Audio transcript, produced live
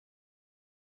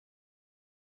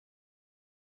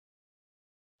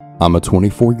I'm a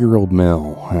 24-year-old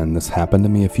male, and this happened to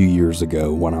me a few years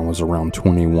ago when I was around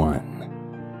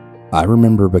 21. I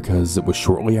remember because it was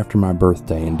shortly after my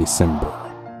birthday in December.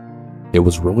 It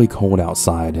was really cold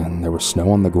outside and there was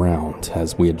snow on the ground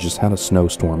as we had just had a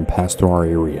snowstorm pass through our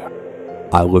area.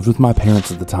 I lived with my parents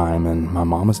at the time, and my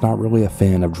mom is not really a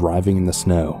fan of driving in the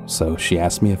snow, so she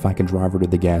asked me if I could drive her to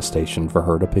the gas station for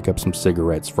her to pick up some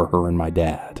cigarettes for her and my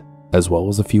dad, as well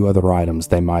as a few other items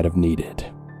they might have needed.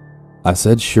 I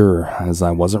said sure, as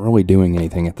I wasn't really doing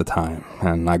anything at the time,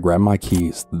 and I grabbed my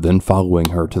keys, then following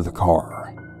her to the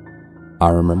car. I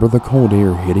remember the cold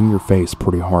air hitting your face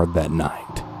pretty hard that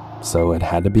night, so it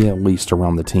had to be at least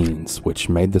around the teens, which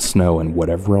made the snow and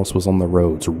whatever else was on the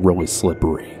roads really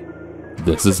slippery.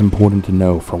 This is important to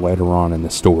know for later on in the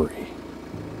story.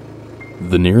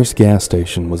 The nearest gas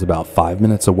station was about 5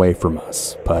 minutes away from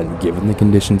us, but given the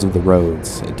conditions of the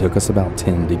roads, it took us about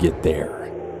 10 to get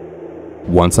there.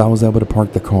 Once I was able to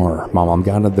park the car, my mom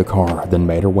got out of the car, then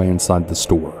made her way inside the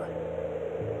store.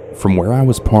 From where I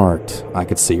was parked, I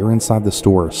could see her inside the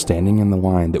store standing in the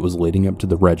line that was leading up to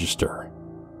the register.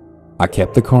 I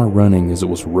kept the car running as it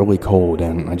was really cold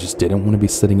and I just didn't want to be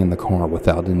sitting in the car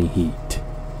without any heat.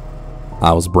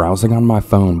 I was browsing on my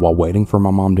phone while waiting for my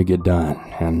mom to get done,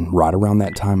 and right around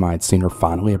that time I had seen her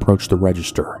finally approach the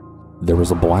register. There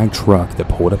was a black truck that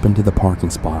pulled up into the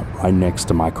parking spot right next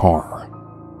to my car.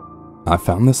 I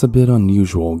found this a bit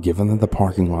unusual given that the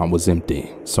parking lot was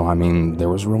empty, so there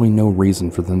was really no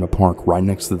reason for them to park right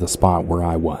next to the spot where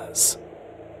I was.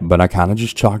 But I kinda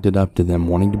just chalked it up to them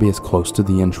wanting to be as close to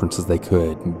the entrance as they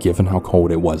could, given how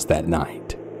cold it was that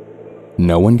night.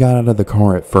 No one got out of the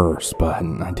car at first, but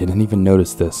I didn't even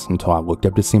notice this until I looked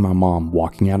up to see my mom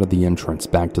walking out of the entrance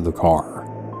back to the car.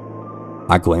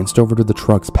 I glanced over to the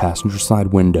truck's passenger side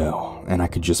window, and I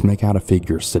could just make out a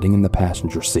figure sitting in the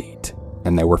passenger seat,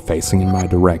 and they were facing in my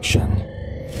direction.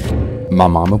 My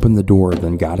mom opened the door,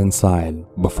 then got inside,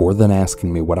 before then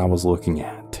asking me what I was looking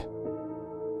at.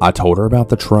 I told her about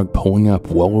the truck pulling up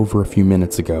well over a few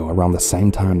minutes ago around the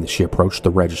same time that she approached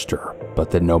the register, but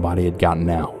that nobody had gotten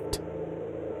out.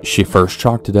 She first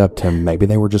chalked it up to maybe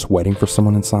they were just waiting for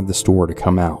someone inside the store to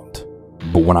come out.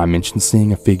 But when I mentioned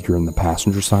seeing a figure in the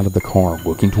passenger side of the car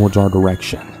looking towards our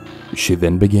direction, she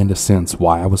then began to sense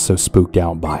why I was so spooked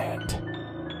out by it.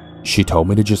 She told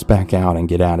me to just back out and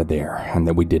get out of there, and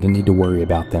that we didn't need to worry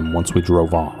about them once we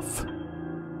drove off.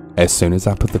 As soon as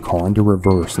I put the car into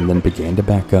reverse and then began to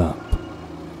back up,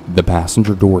 the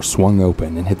passenger door swung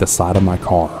open and hit the side of my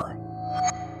car.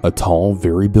 A tall,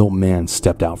 very built man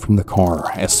stepped out from the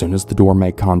car as soon as the door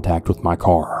made contact with my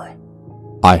car.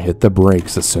 I hit the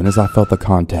brakes as soon as I felt the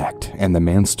contact, and the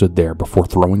man stood there before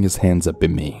throwing his hands up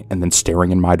at me and then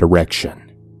staring in my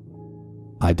direction.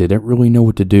 I didn't really know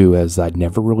what to do as I'd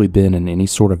never really been in any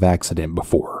sort of accident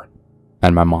before,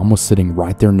 and my mom was sitting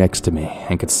right there next to me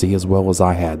and could see as well as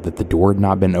I had that the door had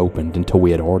not been opened until we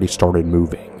had already started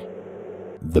moving.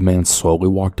 The man slowly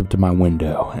walked up to my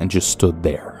window and just stood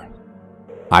there.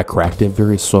 I cracked it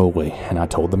very slowly, and I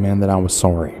told the man that I was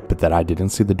sorry, but that I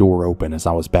didn't see the door open as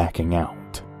I was backing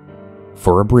out.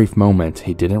 For a brief moment,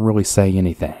 he didn't really say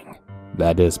anything.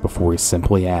 That is, before he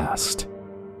simply asked,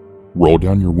 "Roll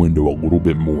down your window a little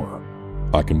bit more.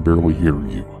 I can barely hear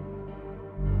you."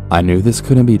 I knew this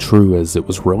couldn't be true as it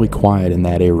was really quiet in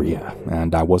that area,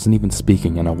 and I wasn't even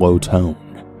speaking in a low tone.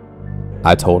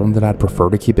 I told him that I'd prefer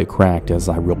to keep it cracked as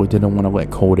I really didn't want to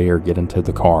let cold air get into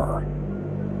the car.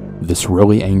 This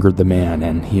really angered the man,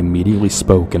 and he immediately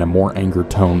spoke in a more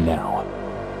angered tone now.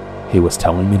 He was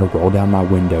telling me to roll down my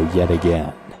window yet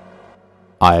again.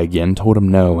 I again told him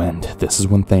no, and this is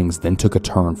when things then took a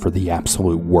turn for the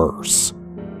absolute worse.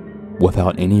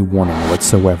 Without any warning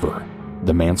whatsoever,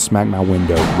 the man smacked my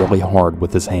window really hard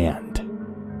with his hand.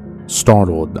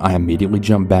 Startled, I immediately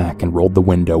jumped back and rolled the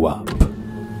window up.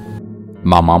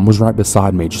 My mom was right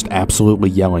beside me, just absolutely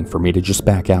yelling for me to just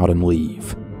back out and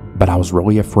leave. But I was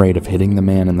really afraid of hitting the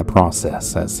man in the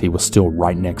process as he was still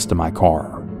right next to my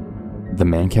car. The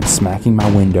man kept smacking my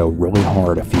window really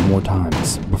hard a few more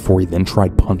times before he then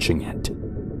tried punching it.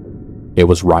 It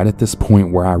was right at this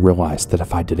point where I realized that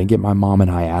if I didn't get my mom and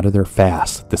I out of there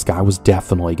fast, this guy was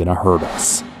definitely gonna hurt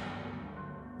us.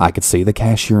 I could see the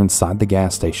cashier inside the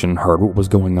gas station heard what was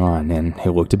going on, and he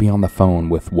looked to be on the phone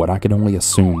with what I could only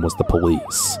assume was the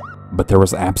police. But there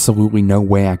was absolutely no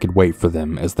way I could wait for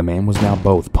them as the man was now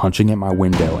both punching at my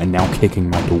window and now kicking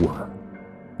my door.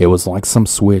 It was like some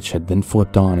switch had then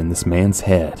flipped on in this man's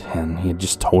head and he had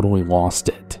just totally lost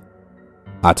it.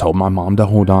 I told my mom to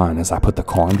hold on as I put the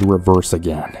car into reverse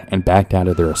again and backed out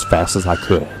of there as fast as I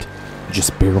could,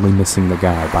 just barely missing the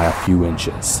guy by a few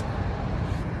inches.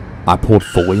 I pulled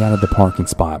fully out of the parking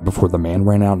spot before the man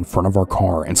ran out in front of our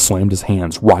car and slammed his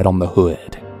hands right on the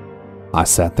hood. I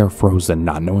sat there frozen,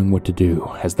 not knowing what to do,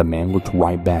 as the man looked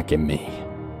right back at me.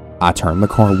 I turned the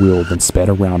car wheel, then sped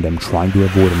around him, trying to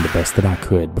avoid him the best that I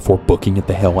could before booking it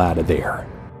the hell out of there.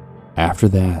 After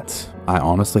that, I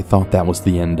honestly thought that was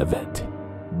the end of it.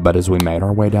 But as we made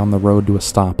our way down the road to a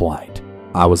stoplight,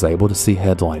 I was able to see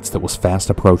headlights that was fast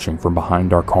approaching from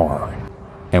behind our car.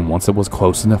 And once it was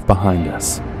close enough behind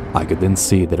us, I could then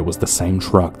see that it was the same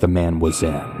truck the man was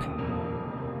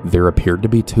in. There appeared to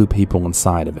be 2 people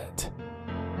inside of it.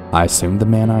 I assumed the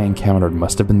man I encountered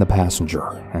must have been the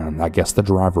passenger, and I guess the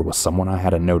driver was someone I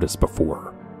hadn't noticed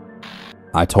before.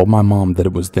 I told my mom that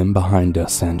it was them behind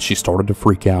us, and she started to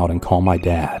freak out and call my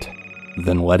dad,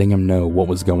 then letting him know what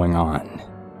was going on.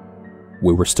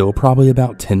 We were still probably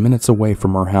about 10 minutes away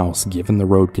from our house given the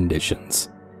road conditions,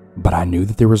 but I knew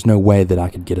that there was no way that I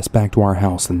could get us back to our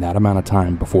house in that amount of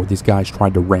time before these guys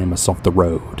tried to ram us off the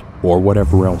road, or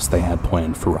whatever else they had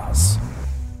planned for us.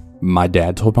 My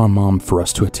dad told my mom for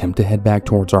us to attempt to head back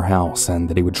towards our house and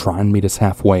that he would try and meet us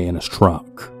halfway in his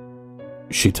truck.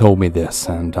 She told me this,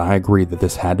 and I agreed that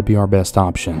this had to be our best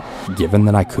option, given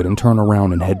that I couldn't turn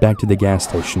around and head back to the gas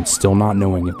station still not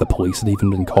knowing if the police had even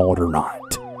been called or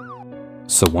not.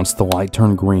 So once the light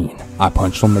turned green, I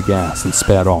punched on the gas and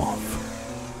sped off.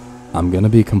 I'm gonna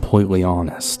be completely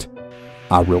honest.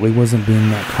 I really wasn't being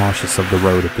that cautious of the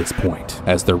road at this point,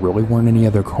 as there really weren't any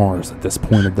other cars at this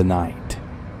point of the night.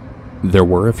 There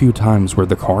were a few times where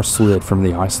the car slid from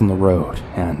the ice on the road,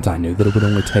 and I knew that it would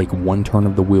only take one turn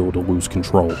of the wheel to lose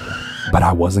control, but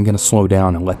I wasn't going to slow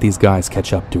down and let these guys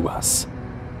catch up to us.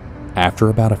 After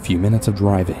about a few minutes of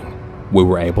driving, we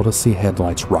were able to see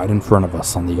headlights right in front of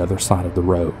us on the other side of the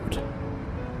road.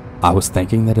 I was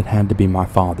thinking that it had to be my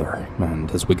father,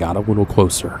 and as we got a little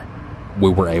closer,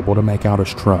 we were able to make out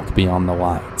his truck beyond the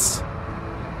lights.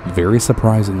 Very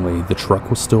surprisingly, the truck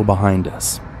was still behind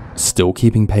us, still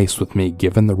keeping pace with me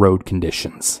given the road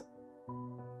conditions.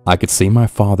 I could see my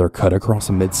father cut across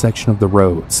a midsection of the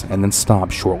roads and then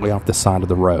stop shortly off the side of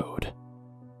the road.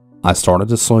 I started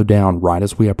to slow down right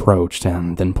as we approached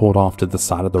and then pulled off to the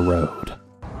side of the road,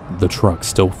 the truck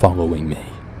still following me.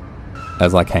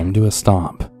 As I came to a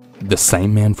stop, the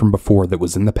same man from before that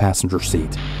was in the passenger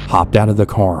seat hopped out of the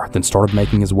car, then started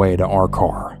making his way to our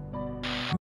car.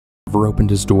 He never opened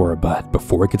his door, but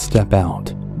before he could step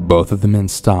out, both of the men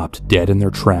stopped dead in their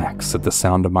tracks at the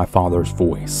sound of my father's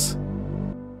voice.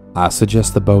 I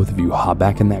suggest that both of you hop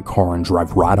back in that car and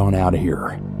drive right on out of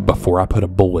here before I put a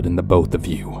bullet in the both of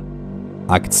you.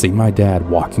 I could see my dad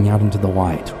walking out into the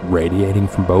light, radiating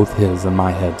from both his and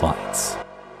my headlights.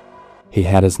 He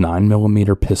had his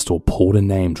 9mm pistol pulled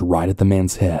and aimed right at the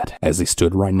man's head as he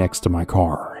stood right next to my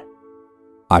car.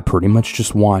 I pretty much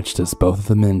just watched as both of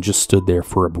the men just stood there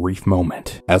for a brief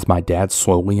moment as my dad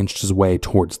slowly inched his way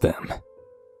towards them.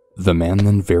 The man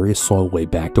then very slowly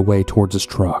backed away towards his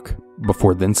truck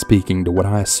before then speaking to what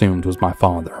I assumed was my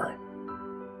father.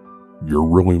 "You're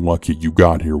really lucky you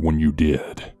got here when you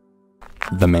did."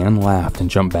 The man laughed and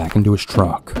jumped back into his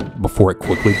truck before it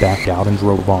quickly backed out and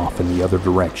drove off in the other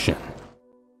direction.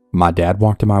 My dad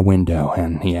walked to my window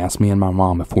and he asked me and my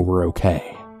mom if we were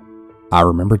okay. I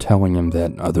remember telling him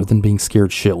that other than being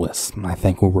scared shitless, I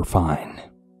think we were fine.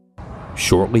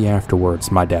 Shortly afterwards,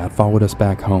 my dad followed us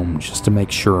back home just to make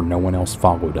sure no one else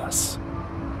followed us.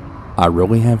 I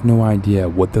really have no idea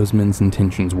what those men's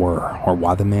intentions were or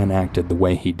why the man acted the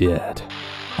way he did.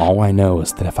 All I know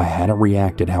is that if I hadn't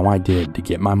reacted how I did to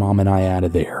get my mom and I out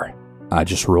of there, I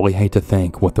just really hate to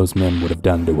think what those men would have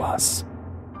done to us.